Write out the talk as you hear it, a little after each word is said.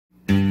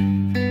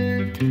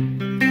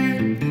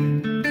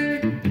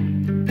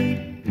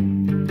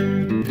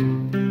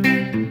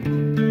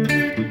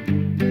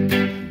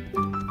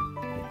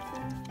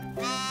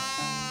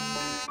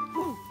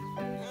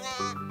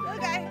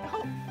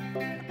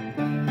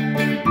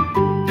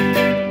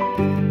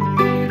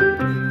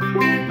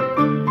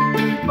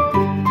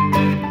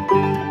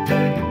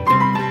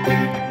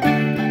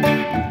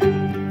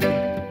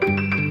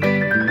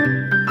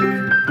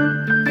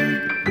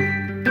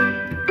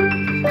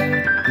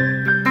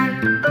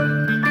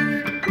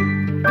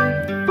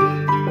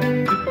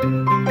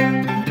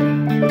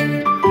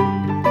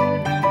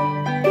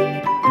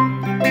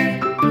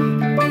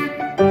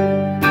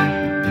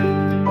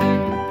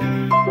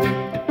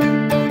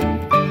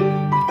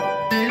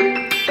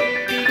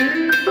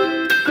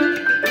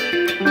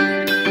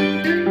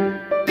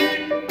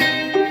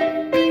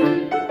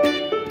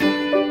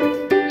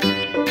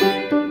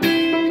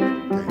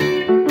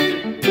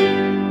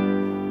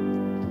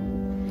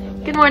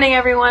morning,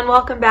 everyone.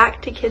 Welcome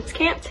back to Kids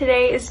Camp.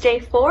 Today is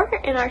day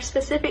 4, and our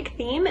specific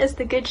theme is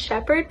the Good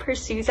Shepherd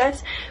pursues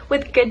us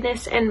with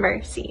goodness and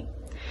mercy.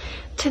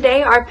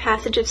 Today, our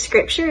passage of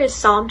scripture is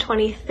Psalm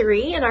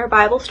 23, and our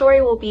Bible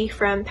story will be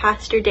from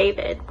Pastor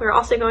David. We're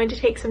also going to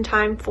take some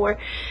time for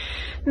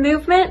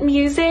movement,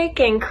 music,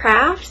 and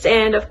crafts,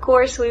 and of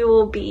course, we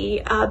will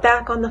be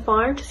back on the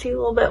farm to see a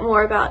little bit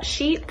more about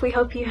sheep. We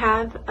hope you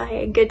have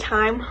a good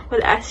time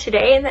with us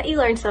today and that you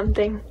learned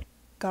something.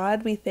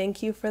 God, we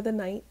thank you for the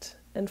night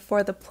and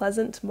for the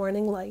pleasant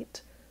morning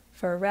light,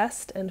 for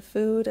rest and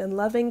food and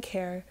loving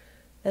care,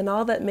 and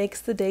all that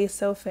makes the day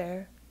so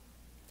fair.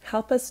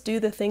 Help us do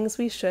the things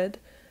we should,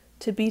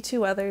 to be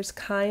to others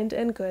kind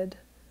and good,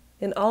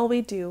 in all we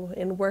do,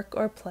 in work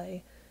or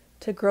play,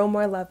 to grow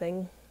more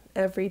loving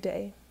every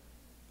day.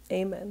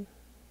 Amen.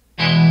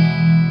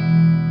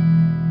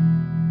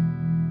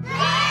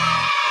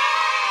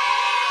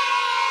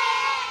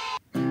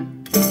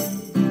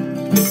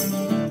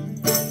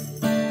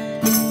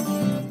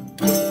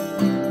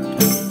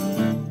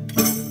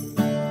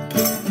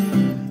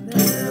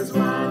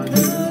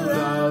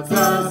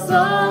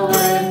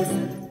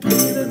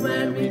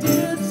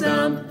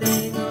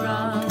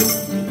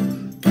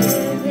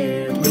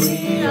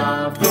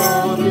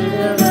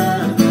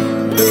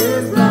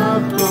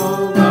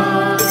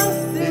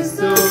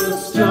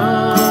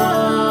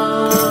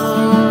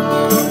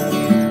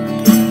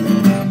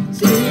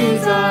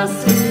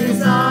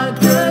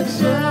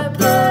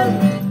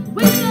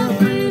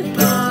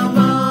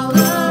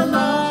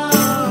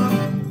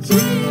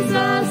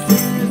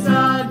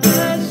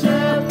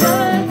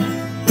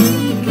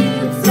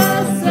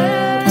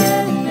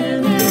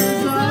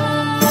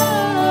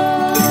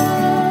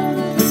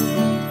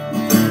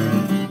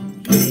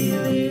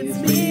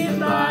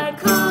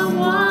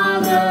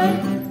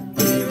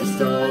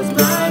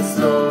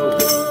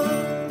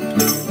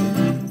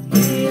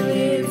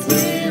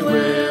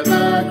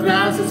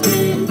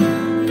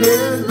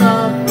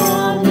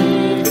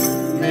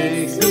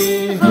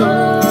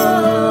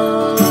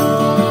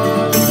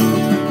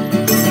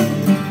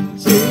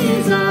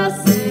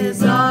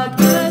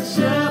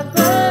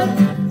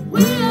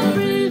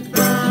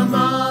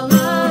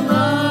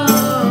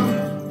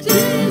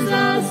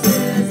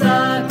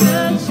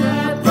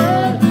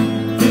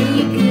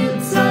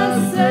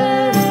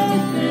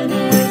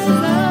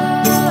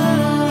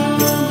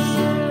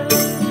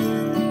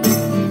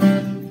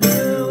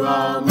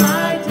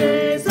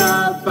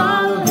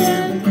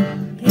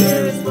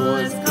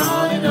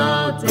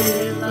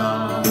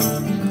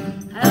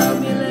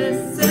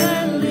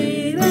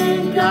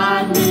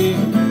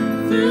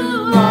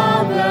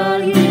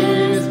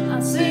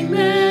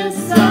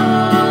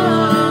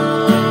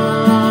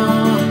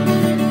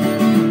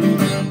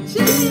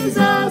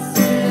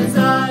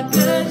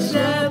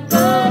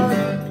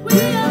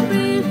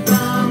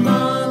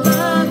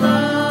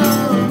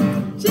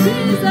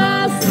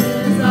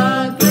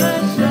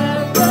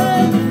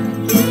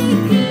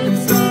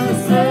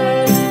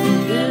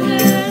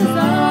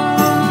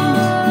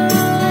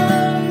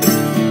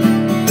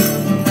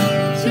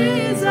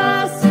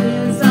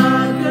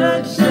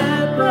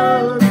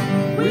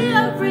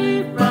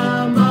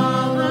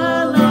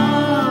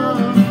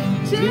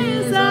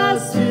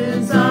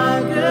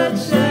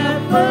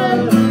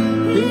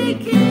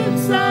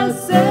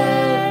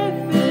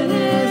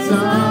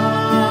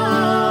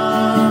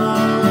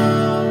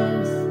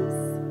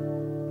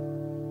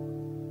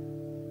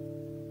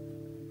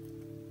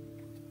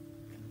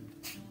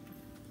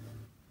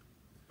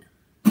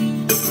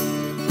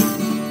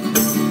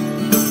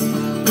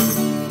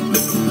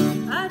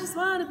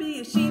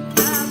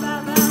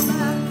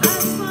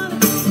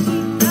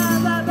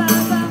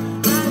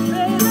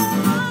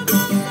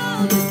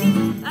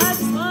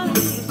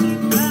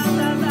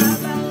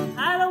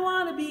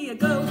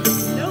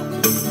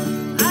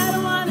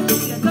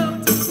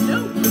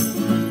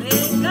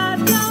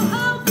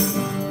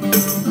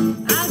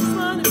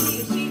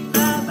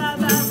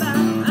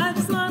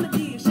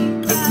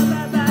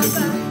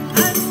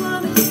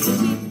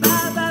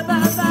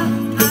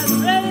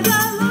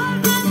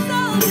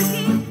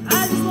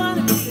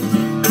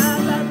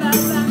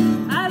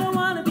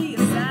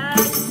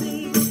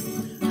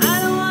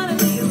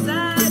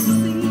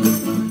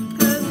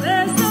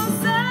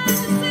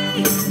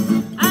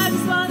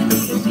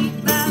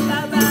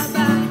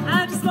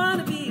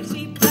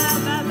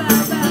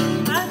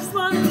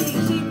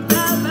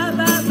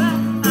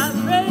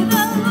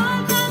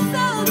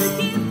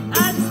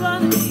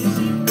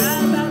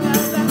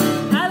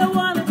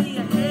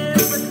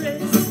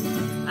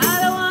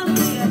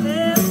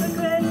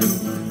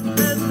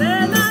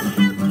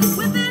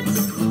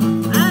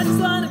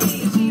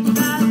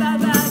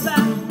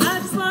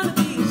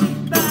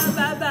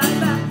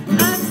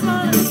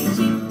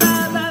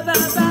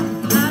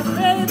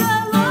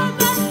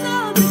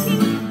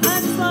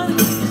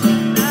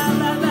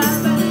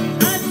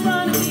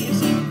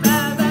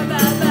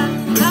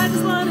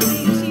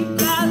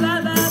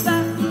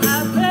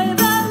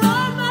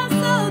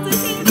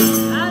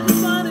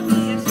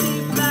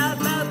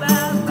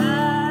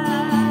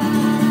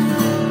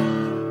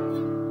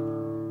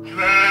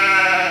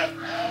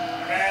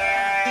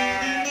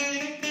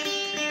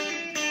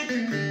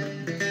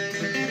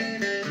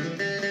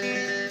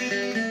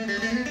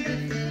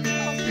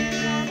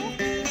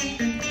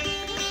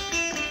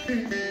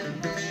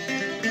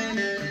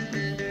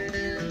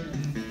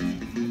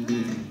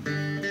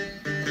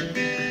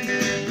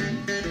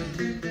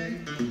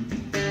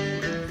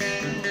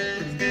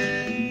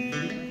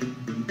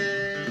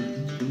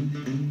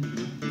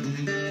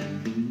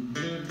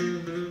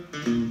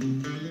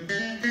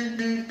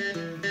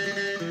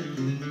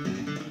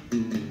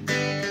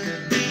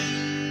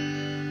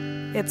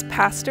 It's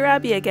Pastor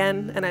Abby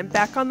again, and I'm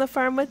back on the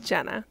farm with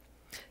Jenna.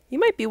 You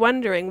might be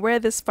wondering where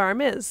this farm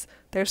is.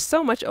 There's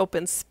so much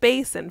open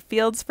space and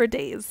fields for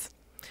days.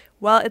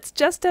 Well, it's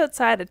just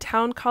outside a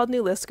town called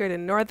New Liskeard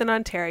in northern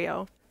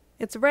Ontario.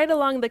 It's right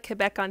along the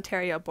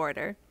Quebec-Ontario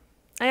border.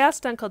 I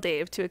asked Uncle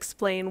Dave to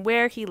explain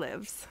where he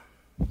lives.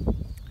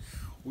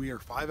 We are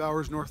 5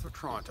 hours north of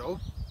Toronto,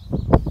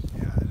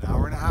 an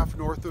hour and a half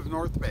north of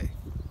North Bay.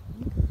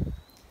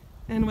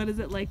 And what is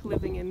it like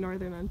living in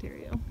northern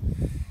Ontario?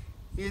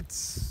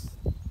 It's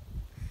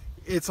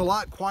a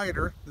lot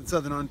quieter than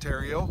southern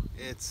Ontario.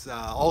 It's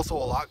also a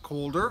lot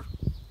colder.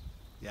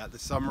 Yeah, the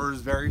summer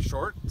is very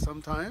short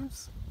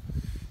sometimes.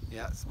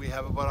 Yes, we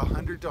have about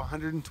 100 to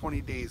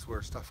 120 days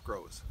where stuff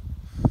grows.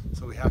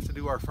 So we have to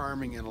do our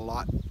farming in a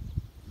lot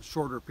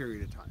shorter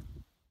period of time.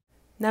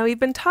 Now, we've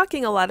been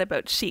talking a lot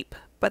about sheep,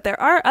 but there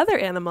are other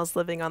animals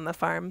living on the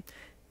farm.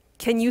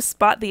 Can you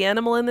spot the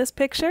animal in this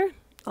picture?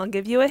 I'll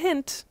give you a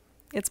hint.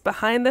 It's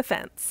behind the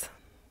fence.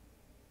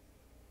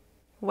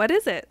 What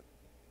is it?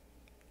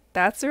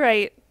 That's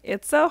right,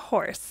 it's a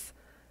horse.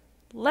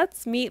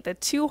 Let's meet the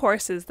two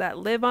horses that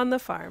live on the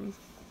farm.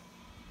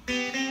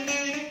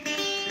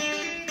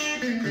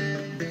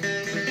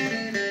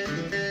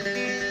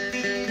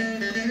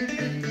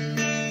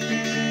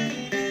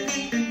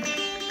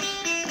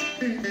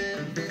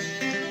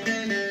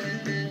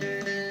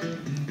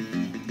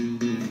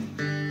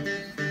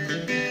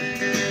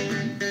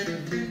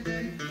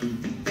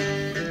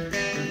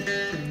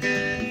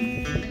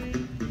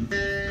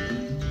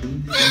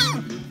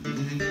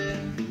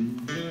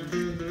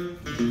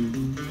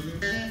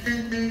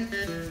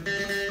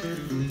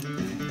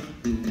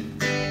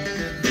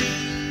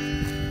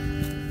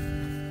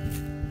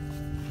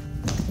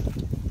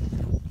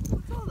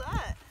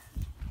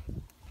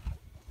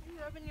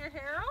 Your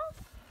hair off?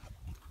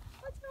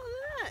 What's all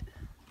that?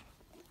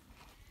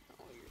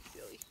 Oh, you're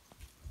silly.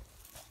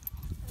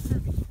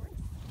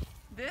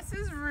 This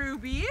is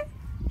Ruby.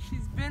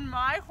 She's been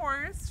my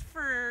horse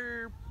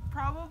for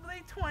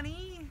probably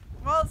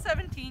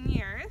 17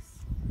 years.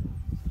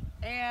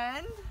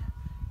 And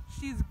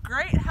she's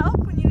great help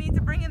when you need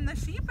to bring in the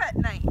sheep at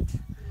night.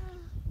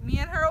 Me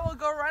and her will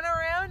go run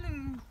around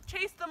and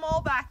chase them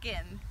all back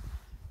in.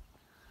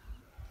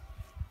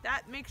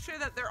 That makes sure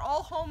that they're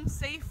all home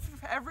safe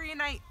every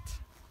night.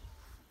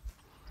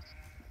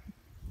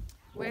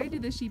 Where do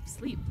the sheep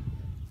sleep?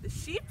 The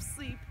sheep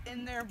sleep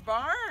in their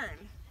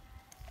barn,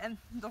 and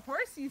the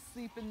horses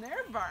sleep in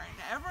their barn.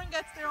 Everyone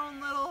gets their own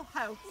little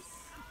house.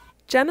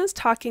 Jenna's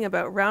talking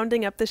about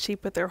rounding up the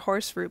sheep with their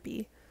horse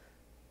Ruby.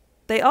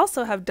 They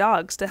also have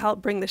dogs to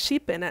help bring the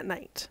sheep in at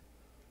night.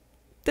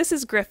 This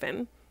is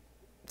Griffin.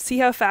 See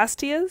how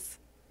fast he is?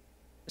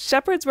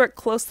 Shepherds work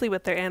closely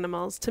with their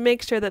animals to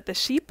make sure that the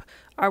sheep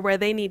are where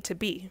they need to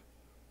be,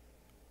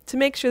 to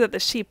make sure that the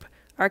sheep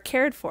are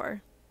cared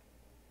for.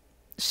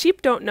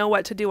 Sheep don't know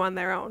what to do on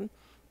their own,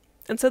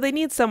 and so they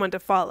need someone to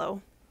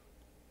follow.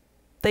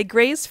 They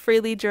graze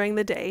freely during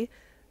the day,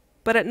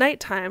 but at night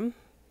time,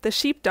 the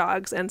sheep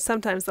dogs and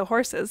sometimes the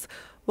horses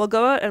will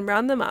go out and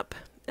round them up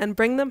and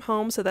bring them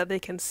home so that they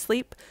can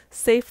sleep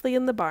safely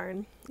in the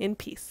barn in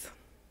peace.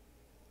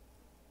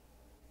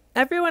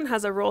 Everyone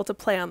has a role to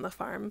play on the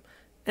farm,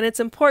 and it's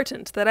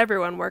important that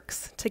everyone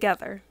works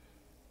together.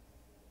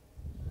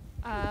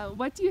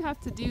 What do you have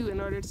to do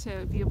in order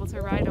to be able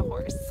to ride a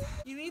horse?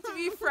 You need to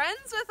be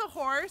friends with a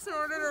horse in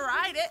order to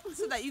ride it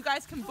so that you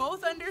guys can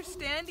both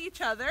understand each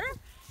other,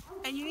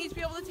 and you need to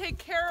be able to take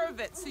care of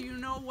it so you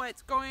know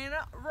what's going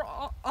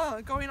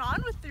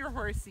on with your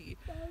horsey.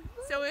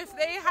 So if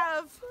they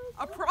have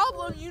a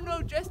problem, you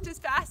know just as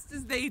fast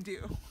as they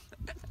do.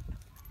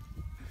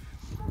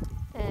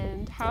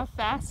 And how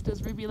fast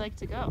does Ruby like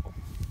to go?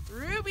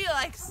 Ruby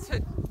likes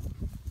to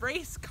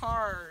race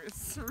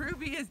cars.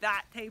 Ruby is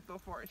that type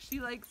of horse. She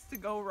likes to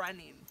go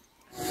running.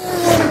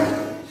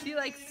 She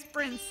likes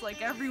sprints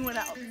like everyone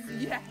else.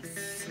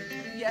 Yes.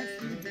 Yes,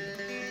 you do.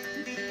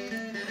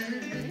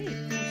 Great.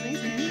 It's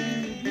nice to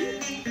meet you,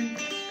 Ruby.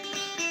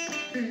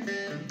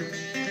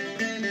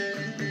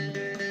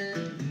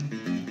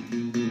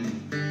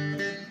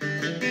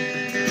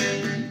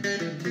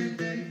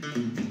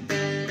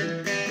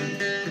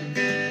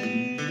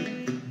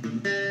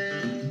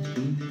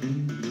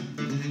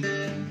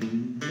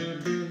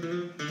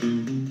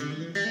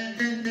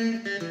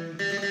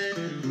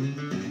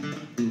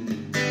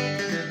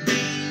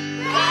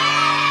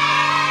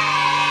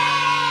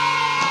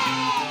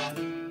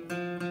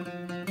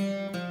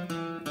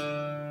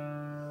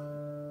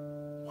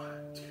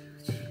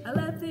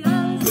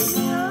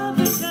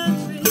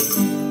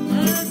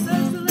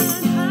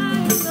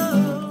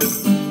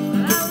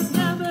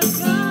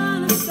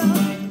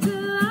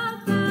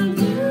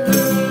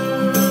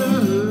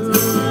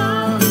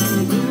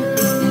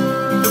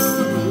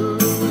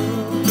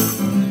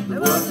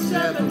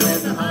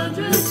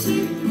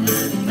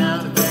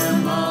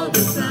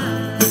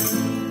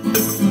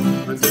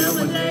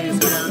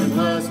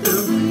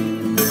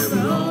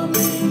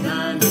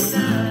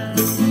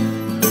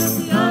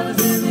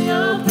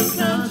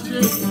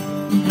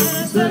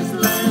 Search the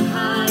land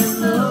high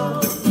and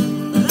low.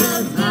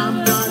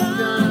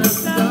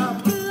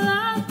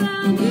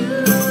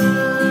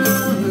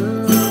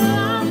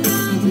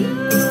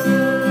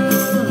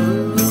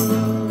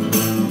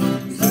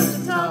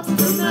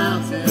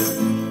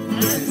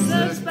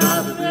 just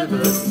by the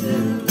river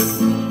still.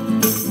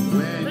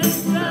 When he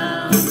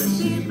found the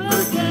sheep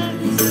again,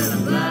 he said,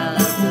 I'm glad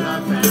that I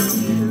found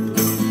you.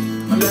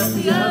 I left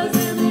the others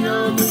in the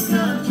open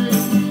country,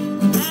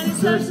 and he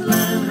searched the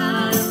land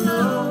high and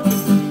low.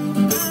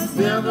 It's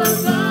never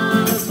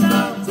gonna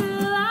stop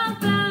till I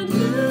found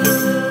you.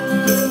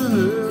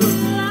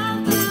 Till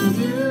I found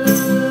you.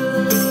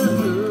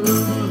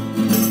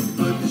 He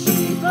put the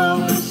sheep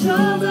over his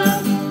shoulder,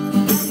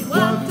 and he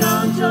walked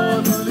on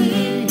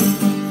joyfully.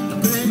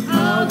 Then he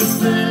called his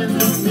friends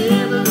and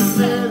neighbors and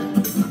said,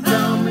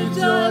 come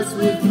rejoice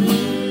with me.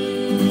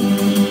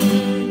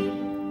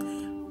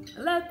 I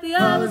left the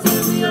others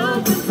in the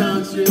open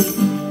country,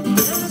 and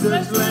I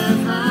searched land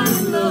high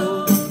and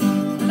low.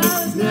 And I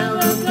was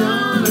never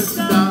gonna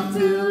stop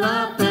till I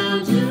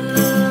found you.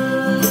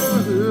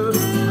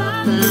 Till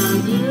I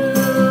found you.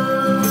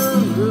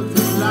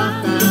 Till I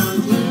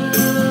found you.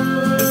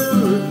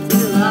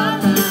 Till I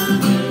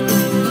found you.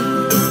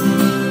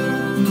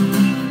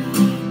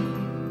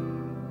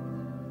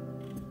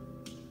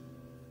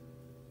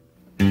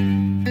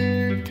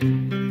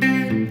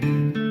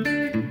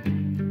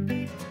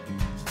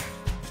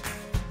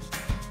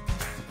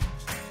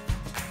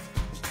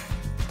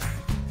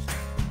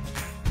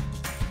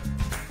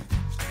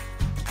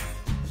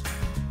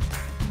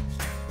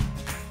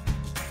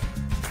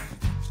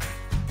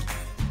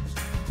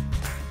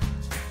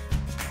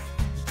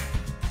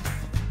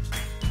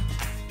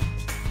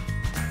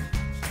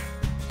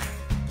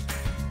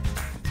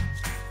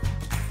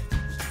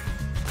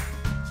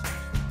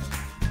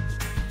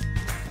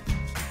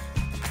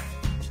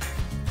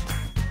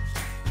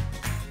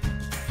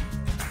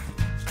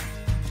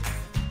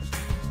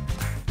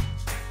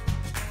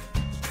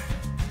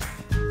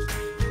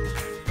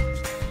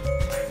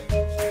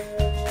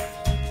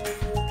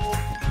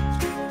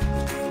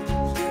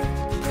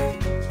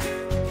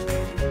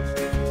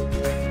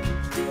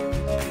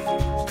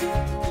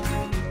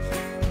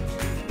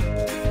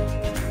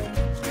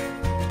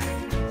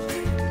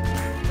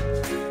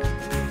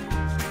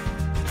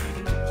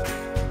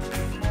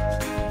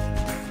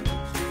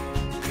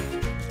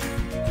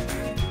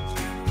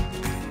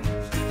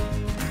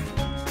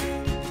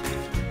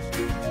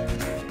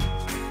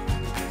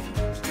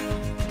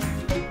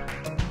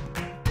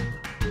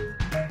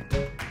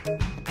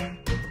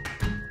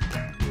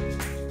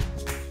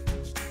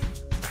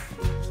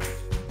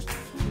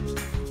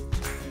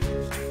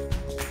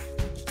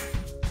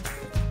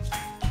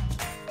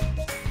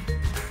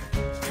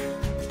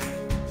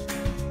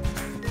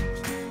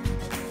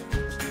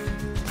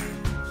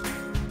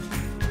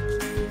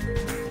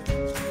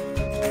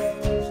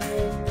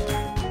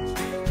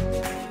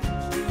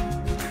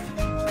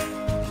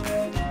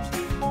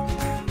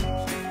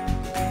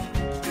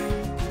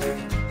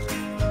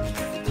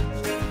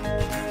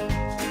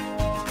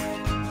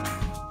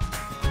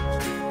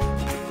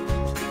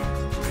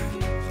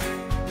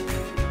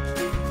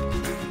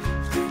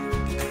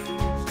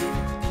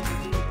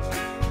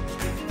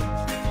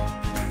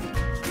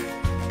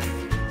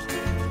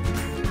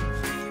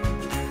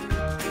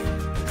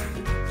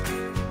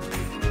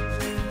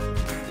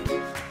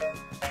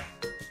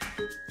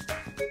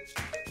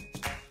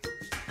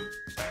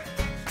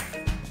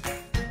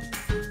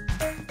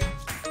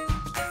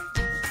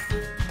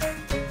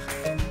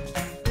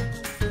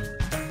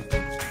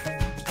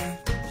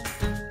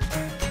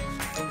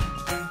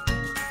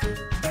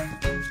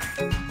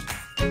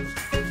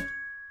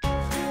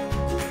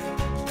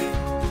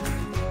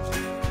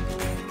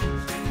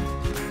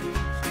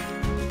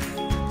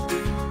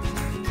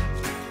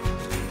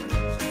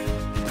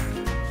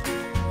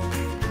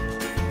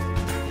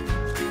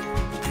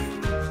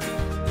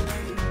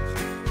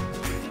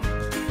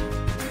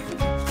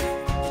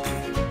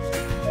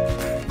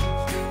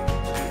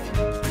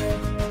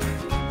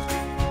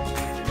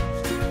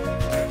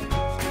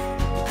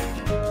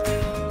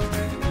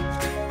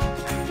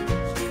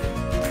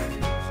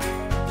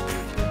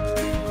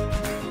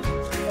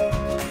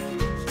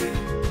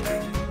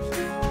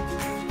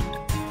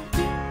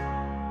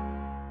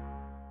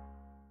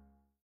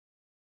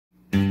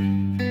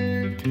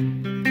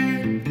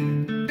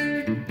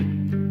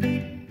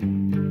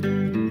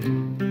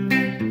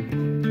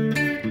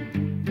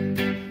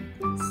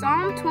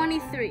 Psalm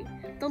 23.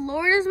 The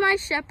Lord is my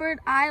shepherd,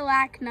 I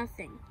lack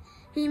nothing.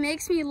 He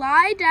makes me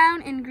lie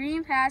down in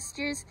green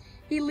pastures.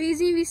 He leads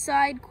me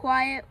beside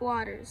quiet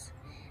waters.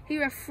 He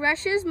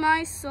refreshes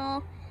my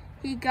soul.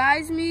 He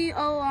guides me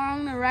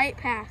along the right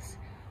path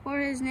for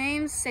his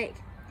name's sake.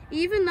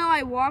 Even though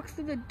I walk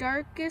through the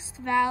darkest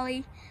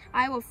valley,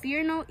 I will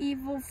fear no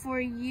evil, for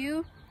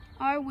you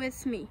are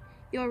with me.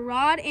 Your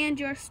rod and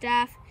your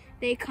staff,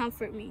 they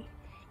comfort me.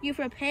 You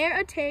prepare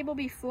a table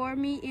before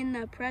me in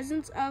the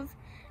presence of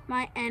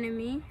my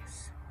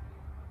enemies.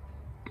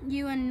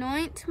 You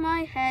anoint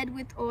my head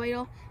with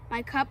oil,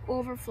 my cup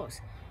overflows.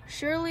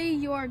 Surely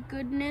your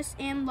goodness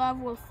and love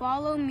will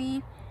follow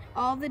me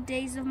all the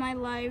days of my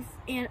life,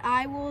 and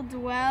I will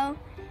dwell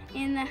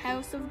in the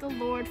house of the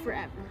Lord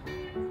forever.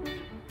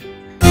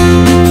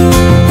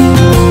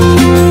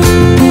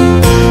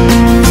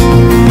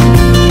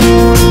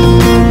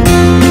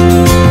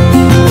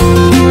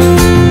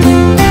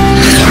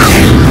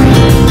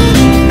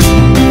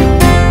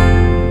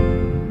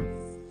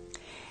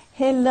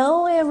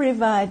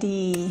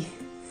 everybody.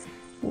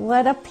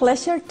 What a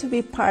pleasure to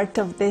be part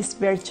of this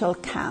virtual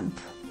camp.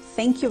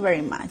 Thank you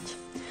very much.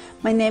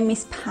 My name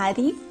is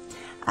Patty,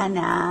 and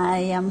I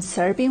am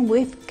serving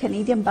with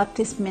Canadian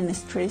Baptist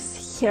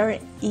Ministries here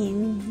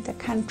in the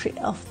country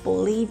of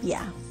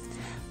Bolivia.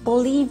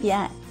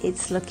 Bolivia,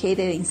 it's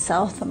located in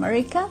South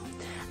America,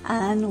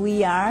 and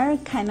we are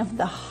kind of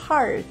the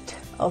heart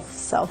of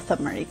South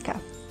America.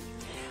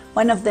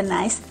 One of the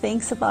nice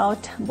things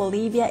about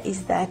Bolivia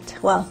is that,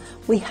 well,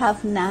 we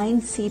have 9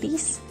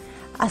 cities.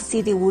 A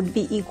city would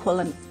be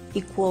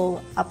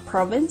equal a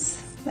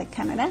province, like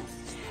Canada.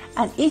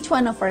 And each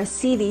one of our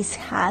cities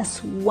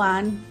has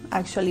one,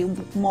 actually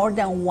more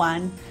than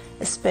one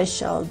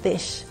special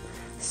dish.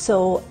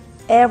 So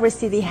every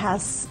city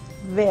has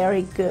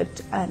very good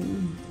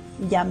and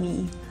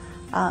yummy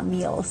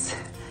meals,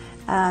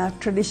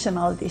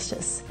 traditional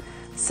dishes.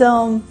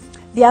 So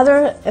the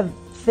other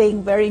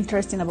thing very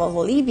interesting about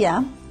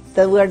Bolivia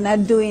that we're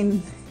not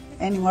doing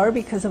anymore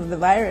because of the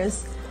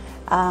virus,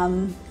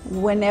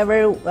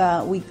 whenever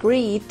we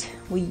greet,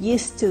 we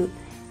used to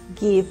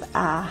give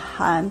a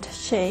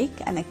handshake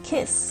and a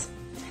kiss,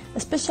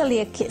 especially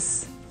a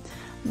kiss.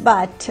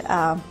 But,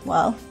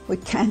 well, we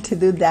can't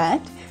do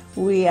that.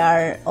 We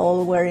are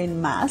all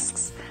wearing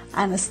masks,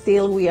 and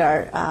still we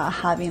are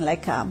having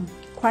like a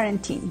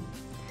quarantine,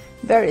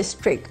 very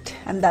strict,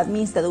 and that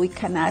means that we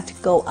cannot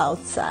go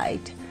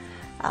outside.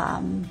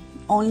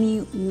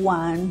 Only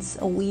once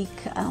a week,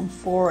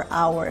 4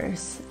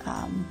 hours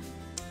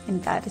in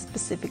that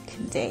specific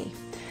day.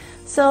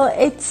 So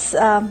it's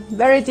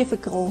very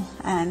difficult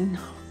and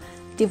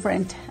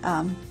different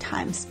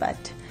times, but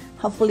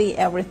hopefully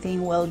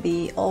everything will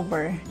be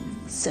over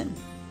soon.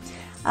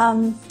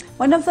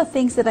 One of the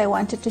things that I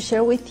wanted to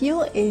share with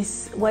you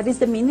is what is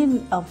the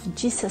meaning of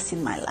Jesus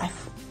in my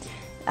life.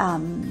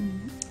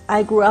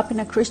 I grew up in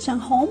a Christian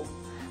home,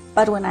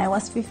 but when I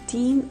was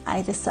 15,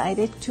 I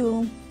decided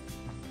to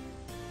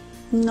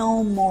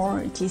know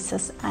more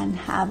Jesus and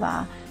have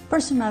a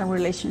personal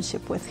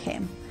relationship with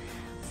Him.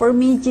 For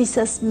me,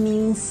 Jesus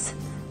means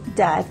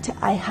that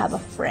I have a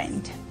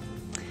friend.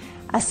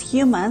 As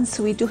humans,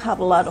 we do have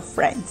a lot of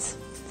friends,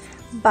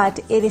 but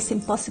it is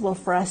impossible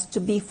for us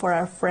to be for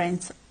our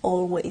friends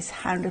always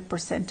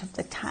 100% of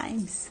the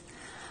times.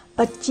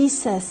 But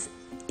Jesus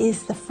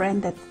is the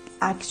friend that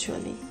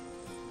actually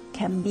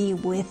can be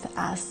with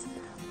us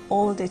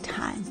all the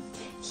time.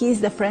 He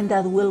is the friend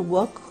that will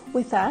walk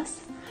with us,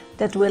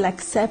 that will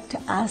accept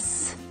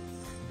us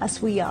as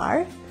we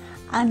are,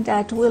 and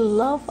that will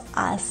love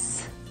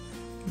us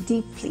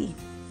deeply.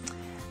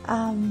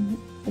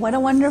 What a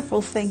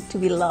wonderful thing to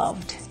be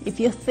loved. If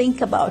you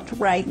think about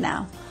right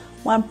now,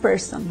 one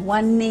person,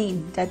 one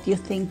name that you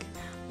think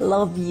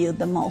love you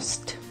the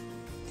most.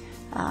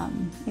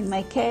 In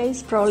my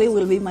case, probably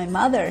will be my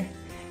mother.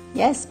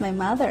 Yes, my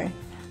mother.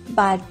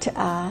 But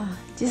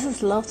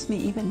Jesus loves me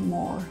even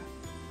more.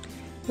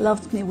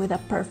 Loved me with a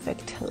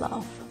perfect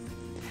love.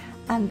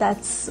 And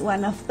that's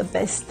one of the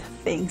best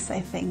things I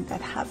think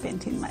that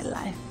happened in my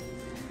life.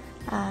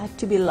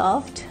 To be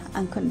loved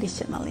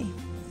unconditionally.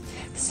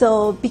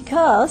 So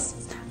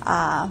because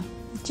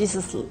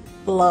Jesus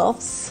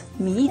loves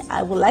me,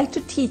 I would like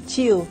to teach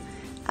you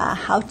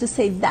how to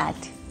say that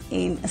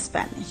in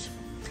Spanish.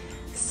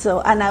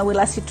 So, and I will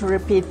ask you to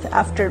repeat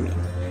after me.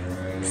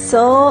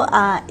 So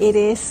it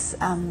is,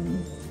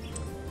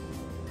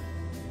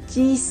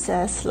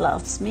 Jesus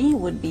loves me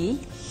would be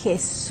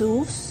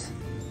Jesús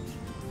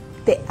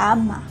te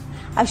ama.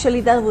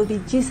 Actually, that would be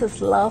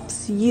Jesus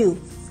loves you.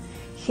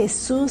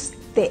 Jesús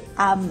te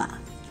ama.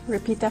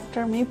 Repeat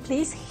after me,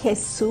 please.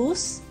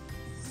 Jesús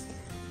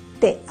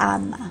te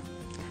ama.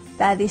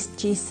 That is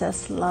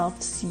Jesus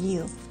loves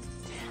you.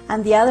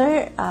 And the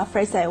other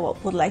phrase I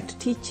would like to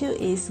teach you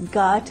is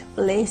God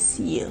bless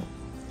you.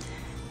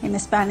 In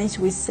Spanish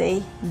we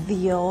say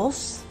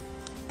Dios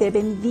te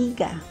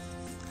bendiga.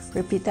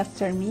 Repeat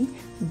after me.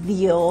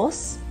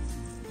 Dios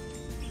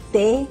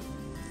te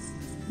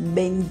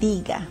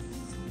bendiga.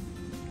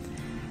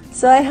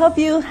 So I hope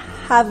you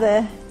have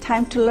the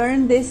time to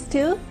learn this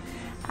too.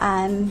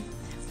 And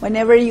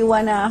whenever you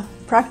want to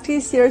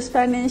practice your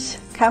Spanish,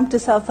 come to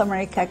South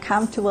America,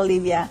 come to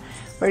Bolivia.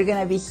 We're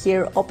going to be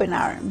here open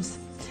arms.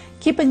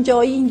 Keep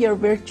enjoying your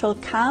virtual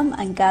camp,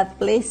 and God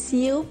bless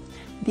you.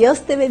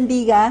 Dios te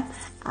bendiga,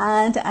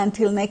 and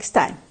until next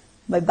time.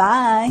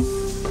 Bye-bye.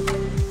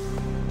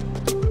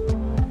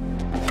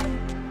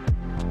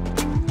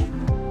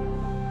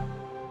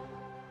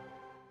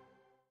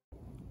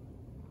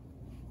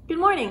 Good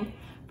morning.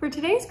 For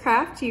today's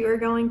craft, you are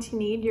going to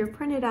need your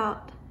printed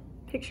out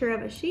picture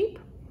of a sheep,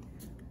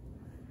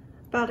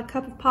 about a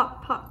cup of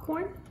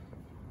popcorn,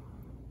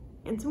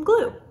 and some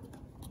glue.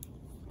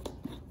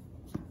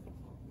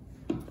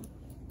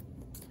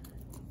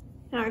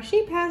 Now our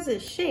sheep has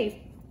his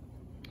shape,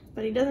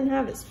 but he doesn't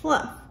have his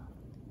fluff.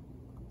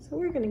 So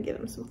we're going to give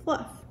him some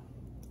fluff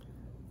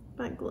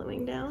by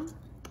gluing down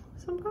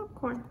some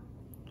popcorn.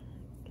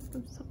 Give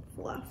him some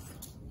fluff.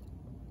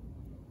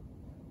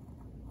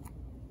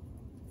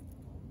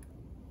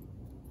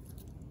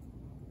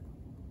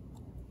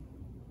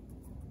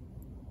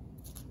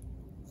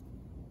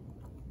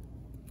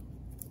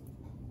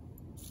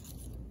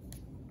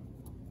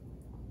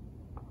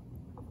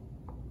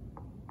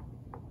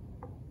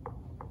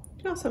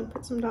 Also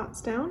put some dots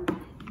down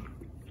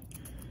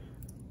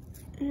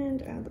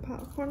and add the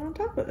popcorn on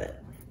top of it.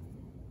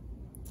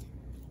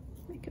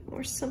 Make it a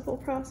more simple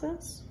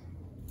process.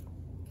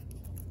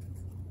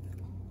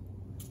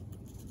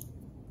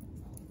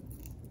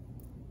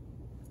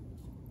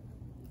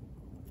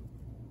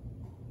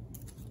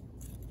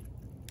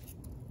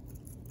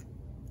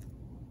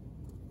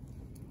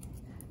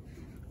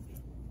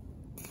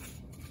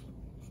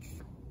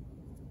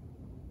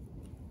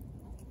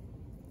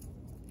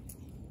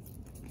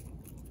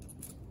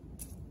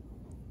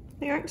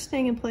 They aren't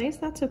staying in place,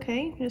 that's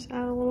okay. Just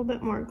add a little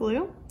bit more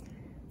glue.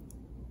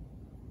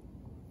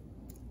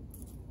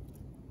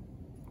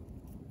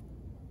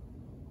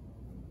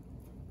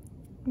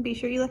 Be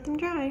sure you let them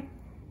dry.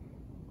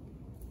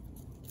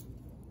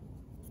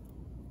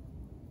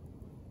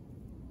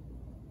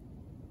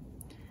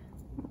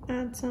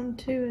 Add some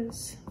to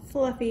his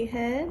fluffy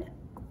head.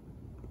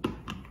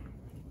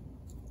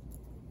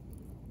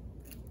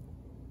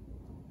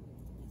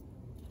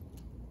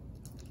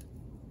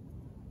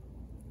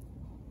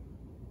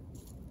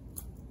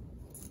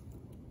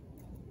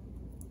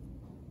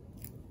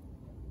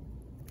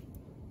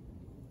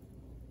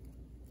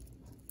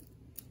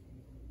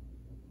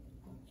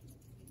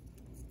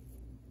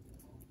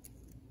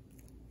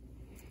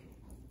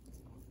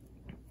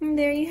 And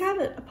there you have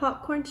it, a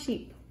popcorn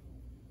sheep.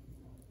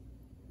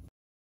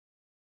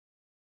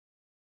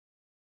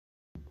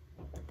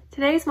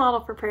 Today's model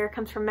for prayer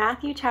comes from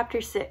Matthew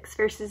chapter 6,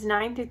 verses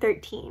 9 through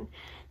 13.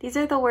 These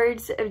are the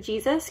words of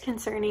Jesus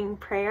concerning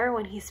prayer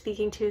when he's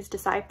speaking to his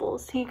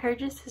disciples. He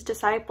encourages his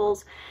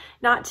disciples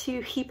not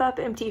to heap up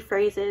empty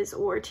phrases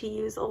or to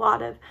use a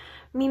lot of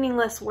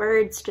meaningless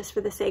words just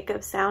for the sake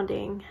of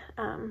sounding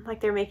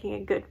like they're making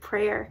a good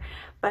prayer,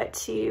 but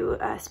to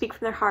speak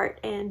from their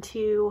heart and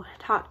to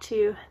talk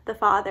to the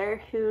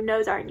Father who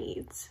knows our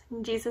needs.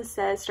 And Jesus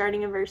says,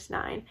 starting in verse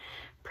 9,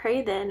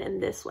 "Pray then in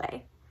this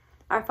way.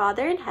 Our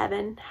Father in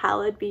heaven,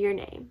 hallowed be your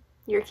name.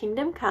 Your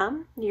kingdom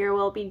come, your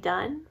will be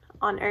done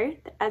on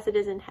earth as it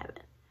is in heaven.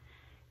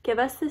 Give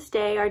us this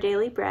day our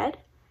daily bread,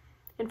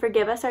 and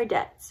forgive us our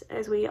debts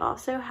as we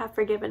also have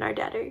forgiven our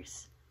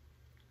debtors.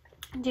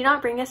 Do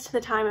not bring us to the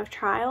time of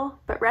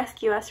trial, but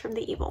rescue us from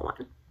the evil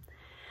one."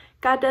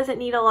 God doesn't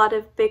need a lot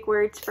of big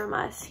words from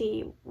us.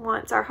 He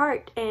wants our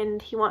heart,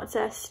 and he wants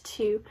us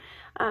to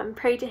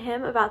pray to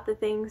him about the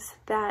things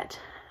that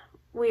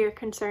we are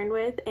concerned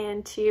with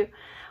and to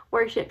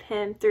worship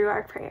him through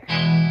our prayer.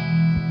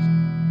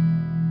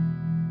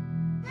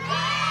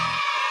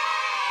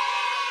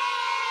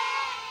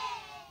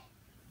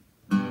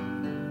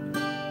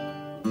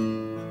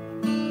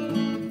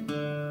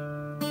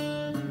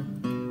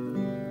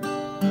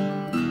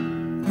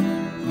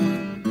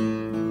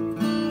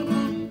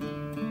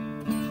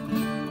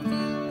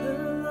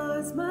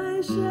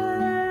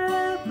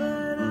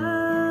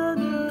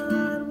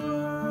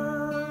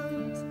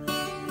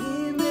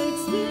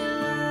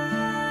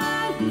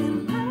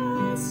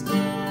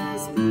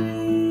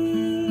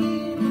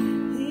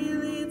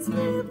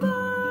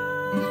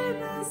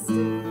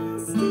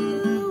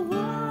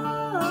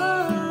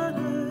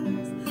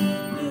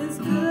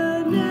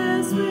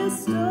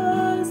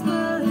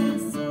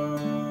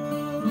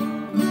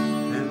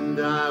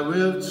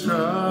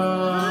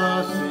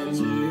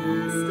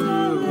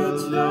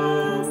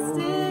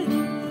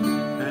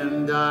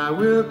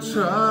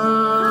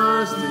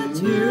 Trust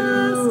in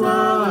you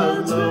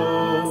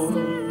alone,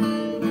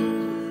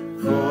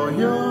 for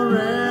your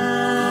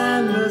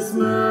endless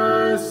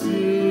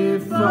mercy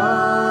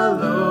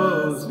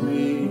follows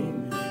me.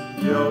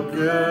 Your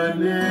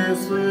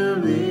goodness will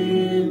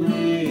lead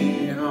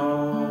me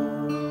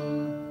home.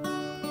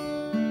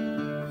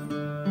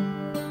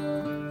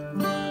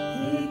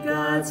 He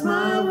guides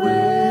my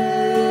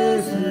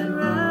ways in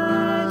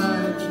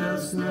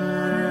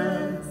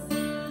righteousness,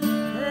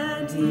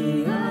 and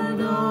he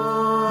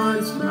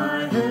anoints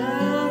my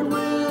head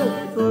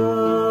with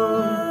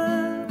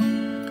oil,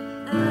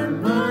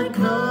 and my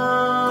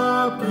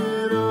cup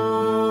it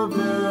overflows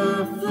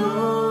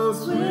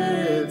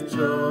with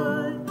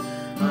joy.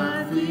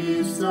 I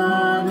feast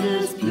on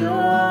his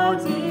pure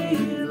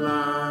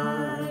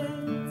delights,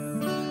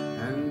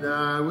 and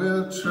I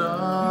will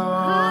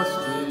trust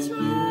in you.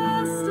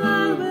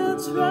 I will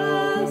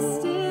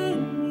trust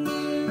in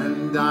you,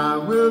 and I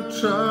will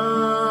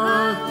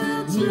trust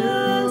in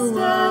you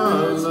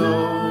alone.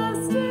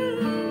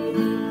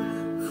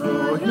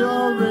 For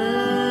your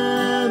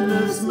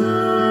endless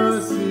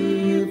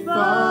mercy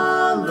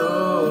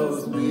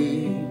follows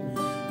me.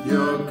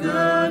 Your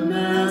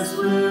goodness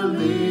will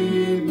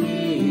lead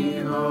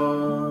me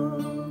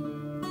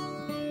home.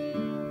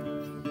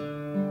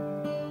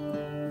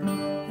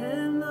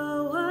 And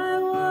though I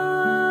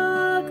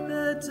walk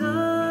the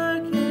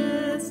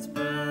darkest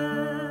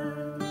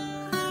path,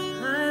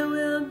 I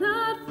will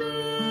not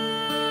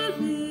fear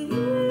the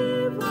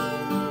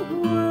evil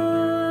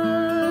one.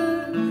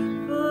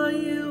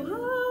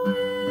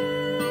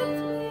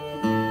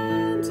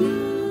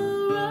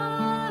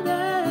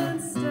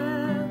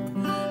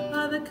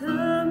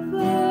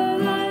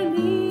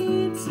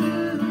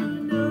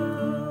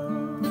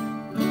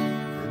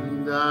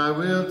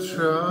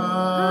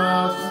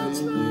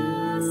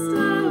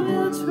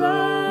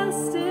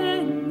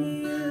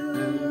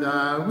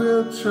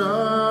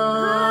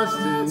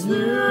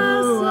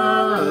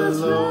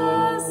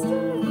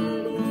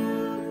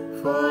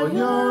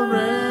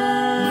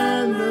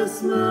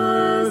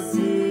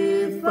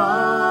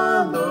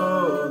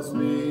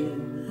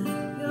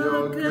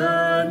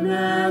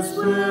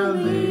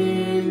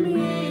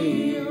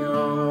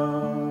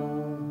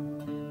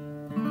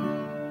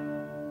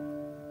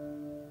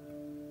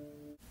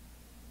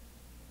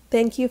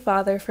 Thank you,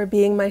 Father, for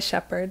being my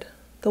shepherd,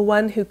 the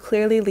one who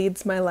clearly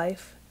leads my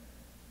life.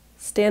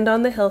 Stand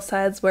on the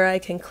hillsides where I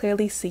can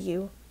clearly see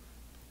you.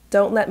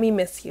 Don't let me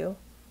miss you.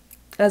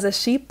 As a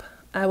sheep,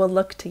 I will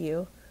look to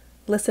you,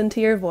 listen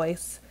to your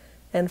voice,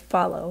 and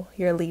follow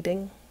your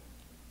leading.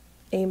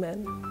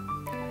 Amen.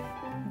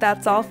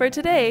 That's all for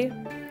today.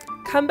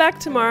 Come back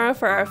tomorrow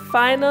for our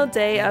final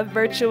day of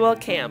virtual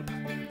camp.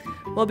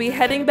 We'll be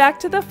heading back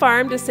to the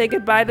farm to say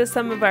goodbye to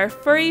some of our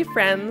furry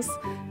friends,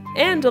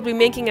 and we'll be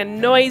making a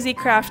noisy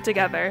craft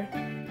together.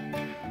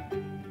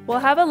 We'll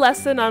have a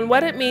lesson on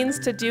what it means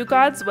to do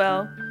God's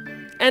will,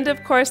 and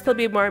of course there'll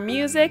be more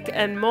music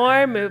and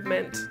more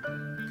movement.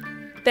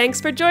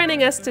 Thanks for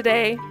joining us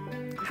today.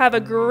 Have a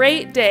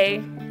great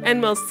day,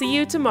 and we'll see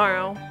you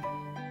tomorrow.